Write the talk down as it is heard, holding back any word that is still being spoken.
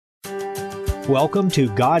welcome to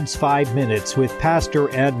God's 5 Minutes with Pastor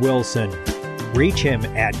Ed Wilson. Reach him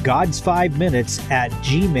at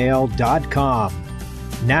gods5minutes@gmail.com.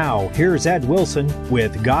 Now, here's Ed Wilson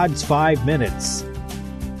with God's 5 Minutes.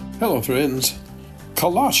 Hello, friends.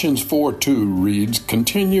 Colossians 4:2 reads,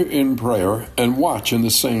 "Continue in prayer and watch in the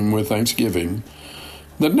same with thanksgiving."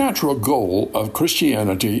 The natural goal of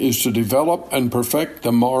Christianity is to develop and perfect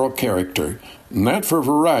the moral character, and that for a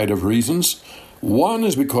variety of reasons. One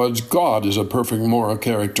is because God is a perfect moral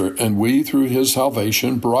character, and we, through His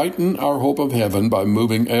salvation, brighten our hope of heaven by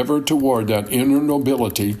moving ever toward that inner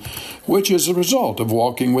nobility, which is a result of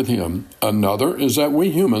walking with Him. Another is that we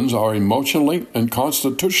humans are emotionally and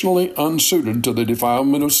constitutionally unsuited to the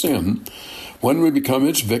defilement of sin. When we become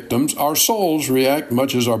its victims, our souls react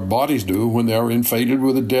much as our bodies do when they are infected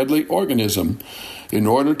with a deadly organism. In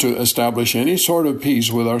order to establish any sort of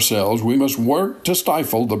peace with ourselves, we must work to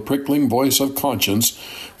stifle the prickling voice of conscience,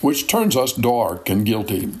 which turns us dark and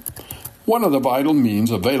guilty. One of the vital means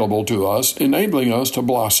available to us, enabling us to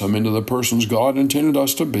blossom into the persons God intended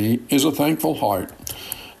us to be, is a thankful heart.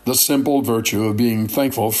 The simple virtue of being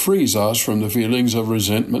thankful frees us from the feelings of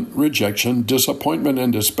resentment, rejection, disappointment,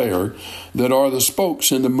 and despair that are the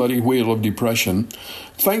spokes in the muddy wheel of depression.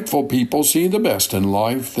 Thankful people see the best in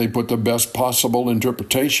life. They put the best possible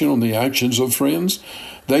interpretation on the actions of friends.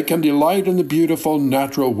 They can delight in the beautiful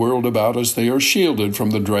natural world about us. They are shielded from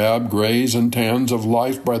the drab grays and tans of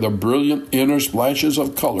life by the brilliant inner splashes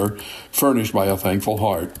of color furnished by a thankful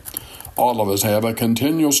heart. All of us have a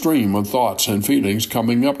continual stream of thoughts and feelings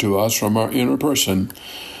coming up to us from our inner person.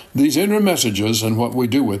 These inner messages and what we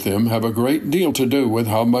do with them have a great deal to do with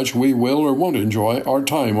how much we will or won't enjoy our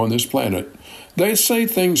time on this planet. They say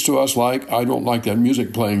things to us like, "I don't like that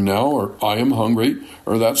music playing now," or "I am hungry,"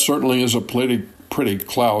 or "that certainly is a pretty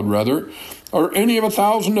cloud, rather," or any of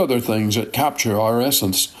 1,000 other things that capture our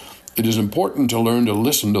essence. It is important to learn to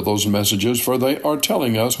listen to those messages, for they are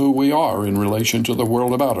telling us who we are in relation to the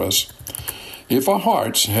world about us. If our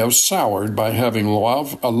hearts have soured by having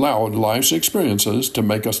allowed life's experiences to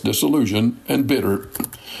make us disillusioned and bitter,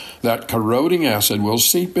 that corroding acid will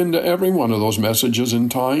seep into every one of those messages in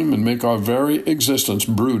time and make our very existence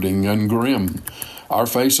brooding and grim. Our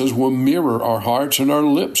faces will mirror our hearts, and our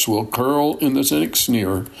lips will curl in the cynic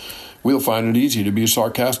sneer. We'll find it easy to be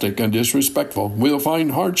sarcastic and disrespectful. We'll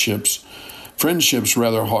find friendships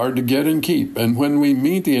rather hard to get and keep. And when we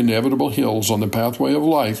meet the inevitable hills on the pathway of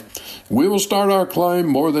life, we will start our climb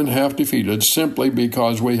more than half defeated, simply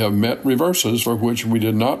because we have met reverses for which we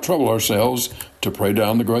did not trouble ourselves to pray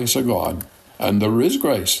down the grace of God. And there is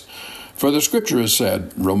grace. For the Scripture has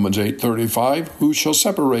said, Romans 8:35, "Who shall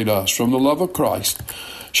separate us from the love of Christ?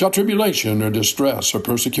 Shall tribulation or distress or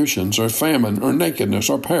persecutions or famine or nakedness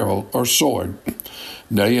or peril or sword?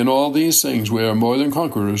 Nay, in all these things we are more than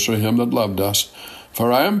conquerors through Him that loved us. For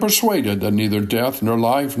I am persuaded that neither death, nor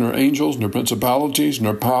life, nor angels, nor principalities,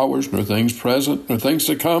 nor powers, nor things present, nor things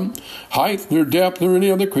to come, height, nor depth, nor any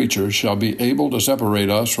other creature shall be able to separate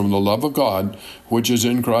us from the love of God, which is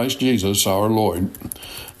in Christ Jesus our Lord."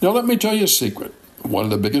 Now let me tell you a secret. One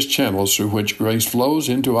of the biggest channels through which grace flows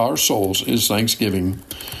into our souls is thanksgiving.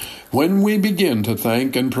 When we begin to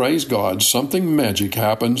thank and praise God, something magic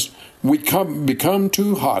happens. We become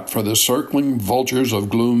too hot for the circling vultures of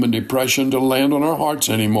gloom and depression to land on our hearts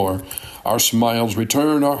anymore. Our smiles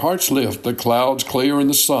return, our hearts lift, the clouds clear, and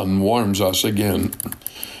the sun warms us again.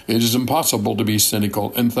 It is impossible to be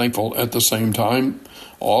cynical and thankful at the same time.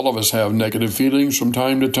 All of us have negative feelings from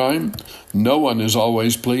time to time. No one is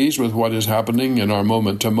always pleased with what is happening in our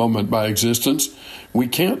moment-to-moment by existence. We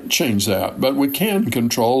can't change that, but we can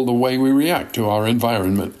control the way we react to our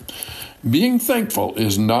environment. Being thankful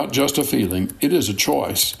is not just a feeling, it is a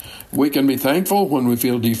choice. We can be thankful when we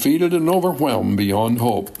feel defeated and overwhelmed beyond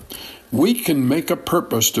hope. We can make a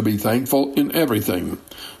purpose to be thankful in everything.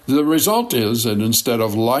 The result is that instead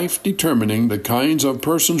of life determining the kinds of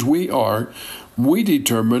persons we are, we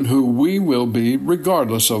determine who we will be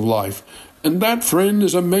regardless of life. And that, friend,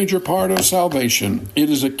 is a major part of salvation. It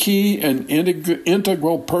is a key and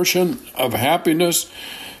integral portion of happiness.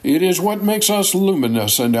 It is what makes us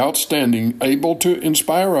luminous and outstanding, able to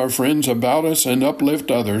inspire our friends about us and uplift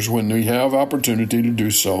others when we have opportunity to do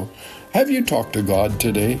so. Have you talked to God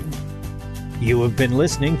today? You have been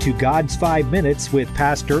listening to God's 5 Minutes with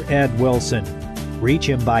Pastor Ed Wilson. Reach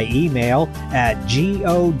him by email at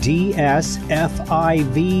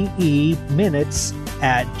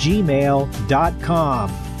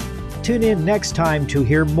godsfiveminutes@gmail.com. Tune in next time to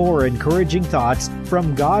hear more encouraging thoughts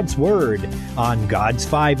from God's Word on God's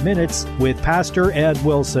 5 Minutes with Pastor Ed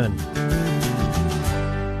Wilson.